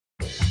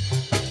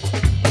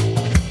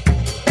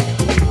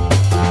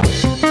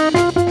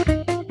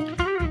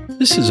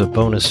This is a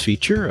bonus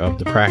feature of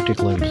the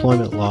Practical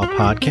Employment Law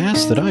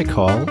podcast that I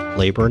call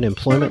Labor and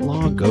Employment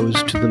Law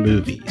Goes to the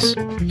Movies.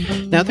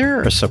 Now, there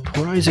are a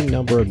surprising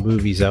number of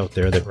movies out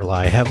there that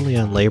rely heavily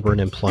on labor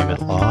and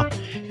employment law,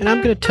 and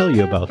I'm going to tell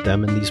you about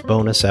them in these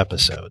bonus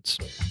episodes.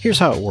 Here's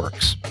how it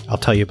works. I'll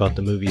tell you about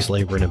the movie's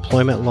labor and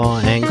employment law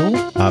angle,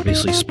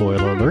 obviously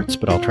spoiler alerts,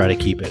 but I'll try to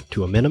keep it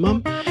to a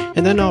minimum,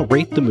 and then I'll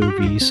rate the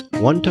movies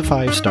 1 to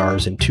 5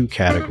 stars in 2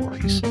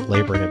 categories: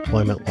 labor and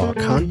employment law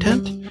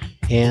content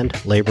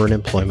and labor and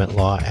employment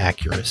law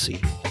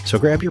accuracy. So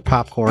grab your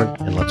popcorn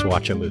and let's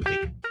watch a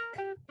movie.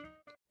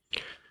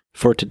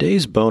 For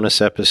today's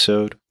bonus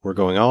episode, we're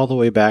going all the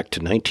way back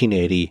to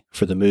 1980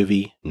 for the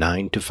movie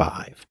 9 to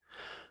 5.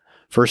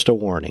 First, a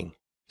warning.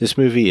 This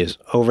movie is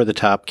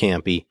over-the-top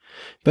campy,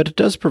 but it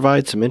does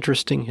provide some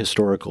interesting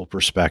historical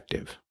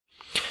perspective.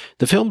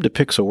 The film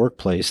depicts a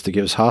workplace that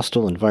gives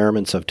hostile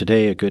environments of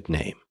today a good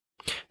name.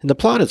 And the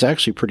plot is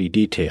actually pretty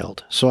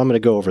detailed, so I'm going to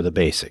go over the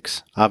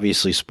basics.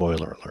 Obviously,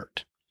 spoiler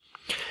alert.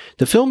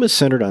 The film is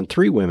centered on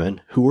 3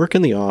 women who work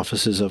in the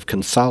offices of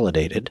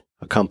Consolidated,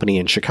 a company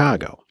in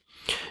Chicago.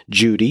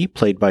 Judy,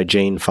 played by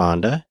Jane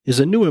Fonda, is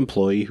a new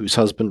employee whose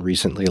husband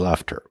recently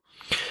left her.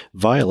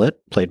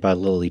 Violet, played by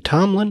Lily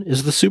Tomlin,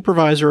 is the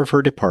supervisor of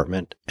her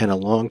department and a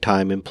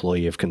longtime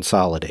employee of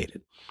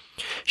Consolidated.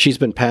 She's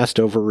been passed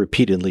over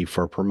repeatedly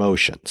for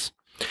promotions.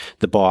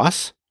 The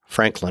boss,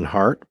 Franklin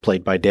Hart,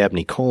 played by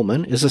Dabney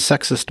Coleman, is a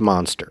sexist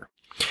monster.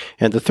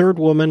 And the third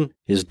woman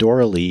is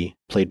Dora Lee,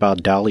 played by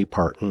Dolly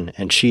Parton,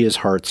 and she is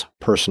Hart's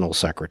personal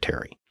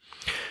secretary.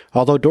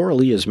 Although Dora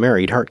Lee is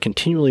married, Hart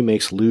continually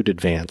makes lewd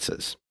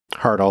advances.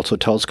 Hart also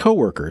tells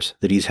coworkers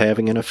that he's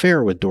having an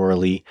affair with Dora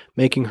Lee,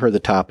 making her the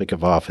topic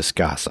of office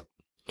gossip.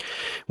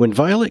 When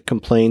Violet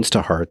complains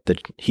to Hart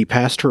that he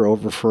passed her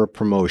over for a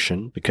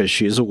promotion because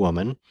she is a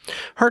woman,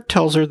 Hart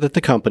tells her that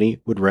the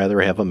company would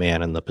rather have a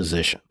man in the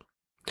position.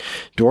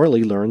 Dora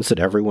Lee learns that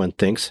everyone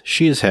thinks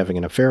she is having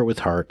an affair with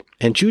Hart,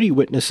 and Judy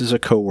witnesses a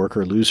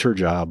coworker lose her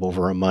job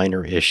over a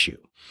minor issue.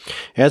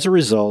 As a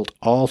result,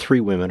 all 3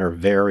 women are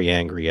very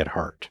angry at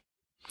Hart.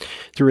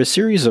 Through a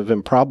series of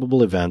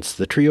improbable events,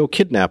 the trio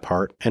kidnap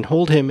Hart and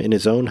hold him in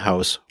his own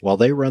house while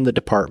they run the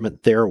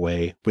department their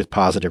way with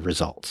positive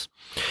results.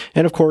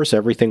 And of course,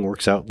 everything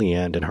works out in the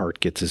end and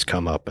Hart gets his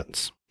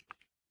comeuppance.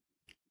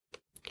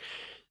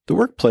 The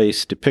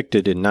workplace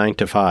depicted in 9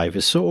 to 5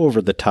 is so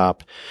over the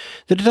top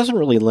that it doesn't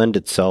really lend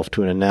itself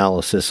to an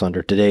analysis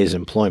under today's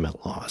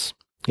employment laws.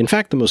 In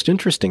fact, the most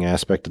interesting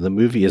aspect of the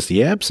movie is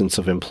the absence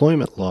of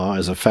employment law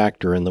as a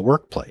factor in the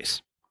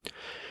workplace.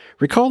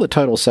 Recall that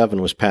Title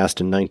VII was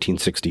passed in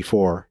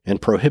 1964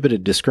 and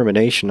prohibited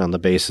discrimination on the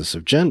basis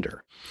of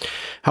gender.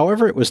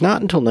 However, it was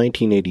not until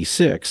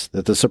 1986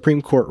 that the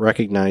Supreme Court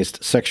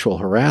recognized sexual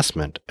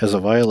harassment as a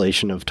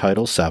violation of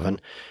Title VII,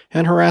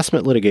 and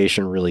harassment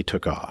litigation really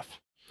took off.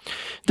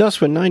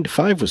 Thus, when 9 to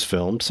 5 was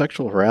filmed,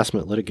 sexual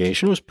harassment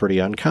litigation was pretty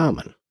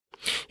uncommon.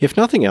 If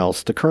nothing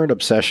else, the current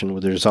obsession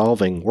with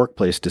resolving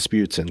workplace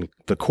disputes in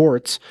the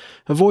courts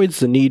avoids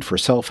the need for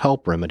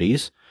self-help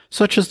remedies,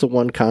 such as the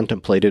one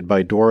contemplated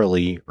by Dora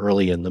Lee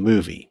early in the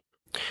movie.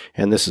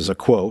 And this is a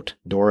quote,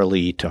 Dora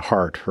Lee to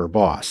Hart, her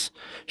boss.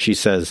 She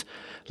says,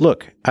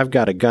 "Look, I've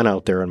got a gun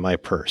out there in my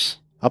purse.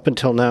 Up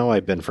until now,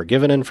 I've been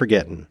forgiven and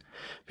forgetting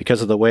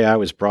because of the way I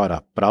was brought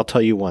up. But I'll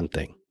tell you one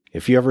thing.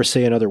 If you ever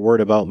say another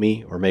word about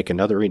me or make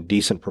another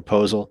indecent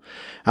proposal,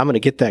 I'm going to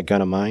get that gun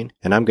of mine,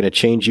 and I'm going to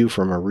change you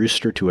from a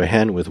rooster to a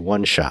hen with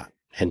 1 shot.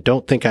 And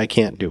don't think I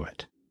can't do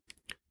it."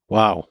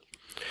 Wow.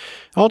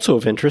 Also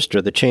of interest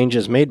are the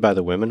changes made by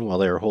the women while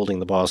they are holding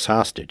the boss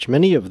hostage.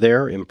 Many of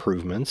their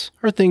improvements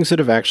are things that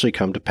have actually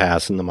come to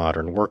pass in the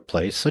modern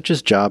workplace, such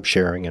as job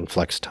sharing and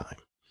flex time.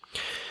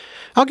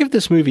 I'll give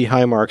this movie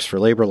high marks for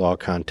labor law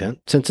content,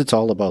 since it's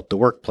all about the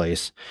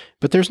workplace,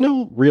 but there's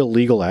no real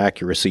legal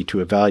accuracy to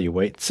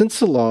evaluate, since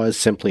the law is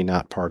simply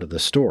not part of the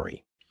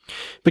story.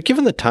 But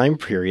given the time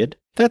period,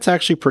 that's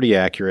actually pretty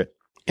accurate,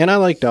 and I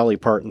like Dolly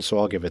Parton, so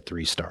I'll give it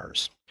 3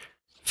 stars.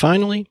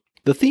 Finally,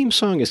 the theme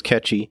song is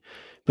catchy,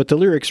 but the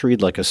lyrics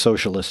read like a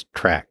socialist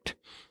tract.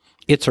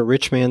 It's a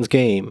rich man's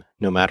game,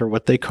 no matter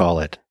what they call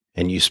it,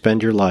 and you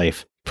spend your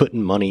life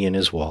putting money in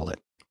his wallet.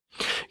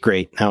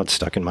 Great, now it's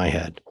stuck in my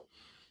head.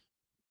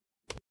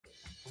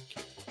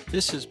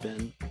 This has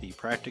been the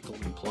Practical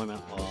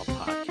Employment Law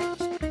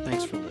Podcast.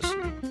 Thanks for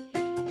listening.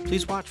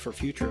 Please watch for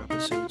future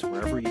episodes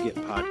wherever you get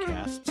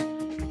podcasts,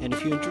 and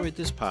if you enjoyed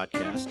this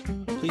podcast,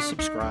 please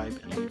subscribe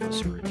and leave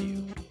us a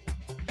review.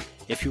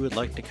 If you would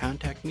like to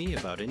contact me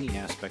about any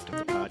aspect of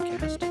the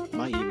podcast,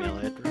 my email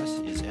address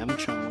is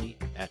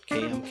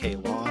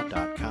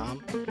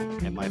mchumley@kmklaw.com,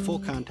 and my full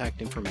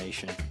contact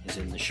information is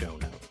in the show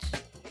notes.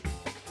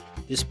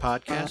 This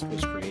podcast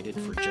was created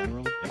for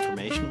general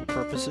informational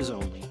purposes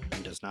only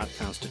and does not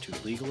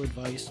constitute legal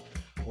advice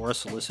or a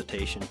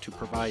solicitation to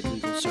provide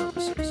legal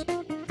services.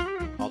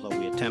 Although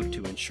we attempt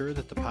to ensure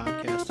that the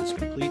podcast is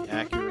complete,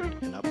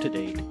 accurate, and up to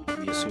date,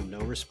 we assume no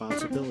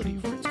responsibility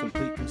for its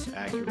completeness,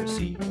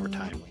 accuracy, or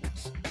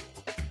timeliness.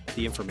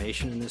 The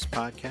information in this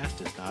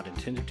podcast is not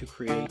intended to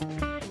create,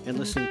 and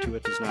listening to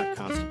it does not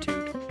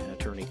constitute an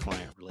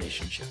attorney-client relationship.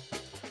 relationship.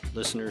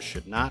 Listeners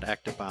should not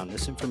act upon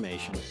this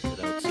information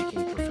without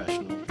seeking